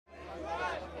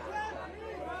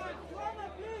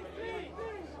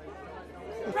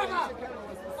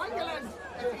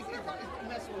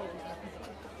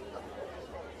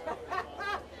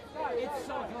It's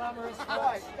so glamorous.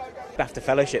 BAFTA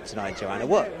Fellowship tonight, Joanna.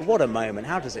 What a moment.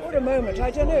 How does it What feel? a moment.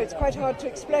 I don't know. It's quite hard to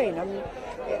explain. I mean,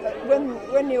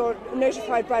 when you're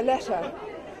notified by letter,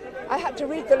 I had to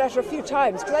read the letter a few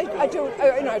times because I do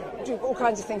all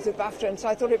kinds of things with BAFTA, and so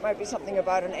I thought it might be something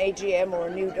about an AGM or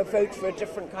a vote for a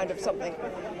different kind of something.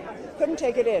 Couldn't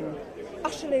take it in.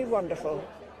 Utterly wonderful.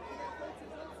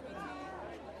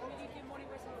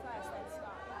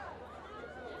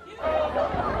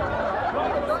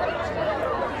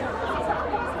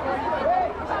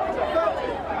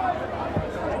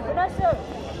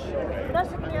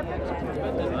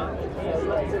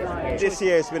 This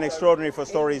year has been extraordinary for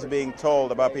stories being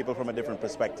told about people from a different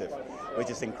perspective,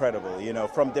 which is incredible, you know,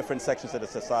 from different sections of the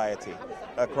society,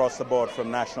 across the board,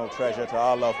 from National Treasure to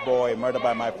Our Love Boy, Murder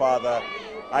by My Father.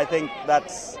 I think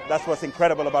that's what's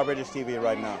incredible about British TV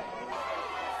right now.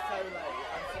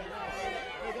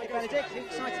 Benedict,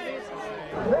 excited to be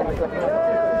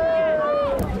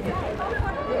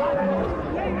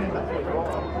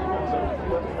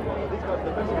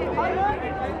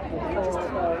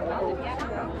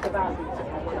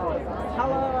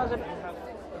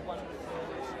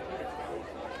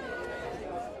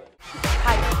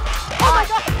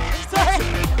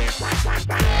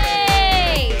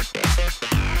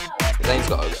Zane's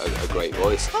got a great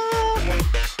voice.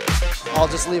 I'll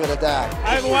just leave it at that.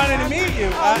 I've wanted to meet you.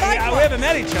 We haven't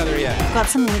met each other yet. Got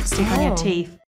some lipstick on your teeth.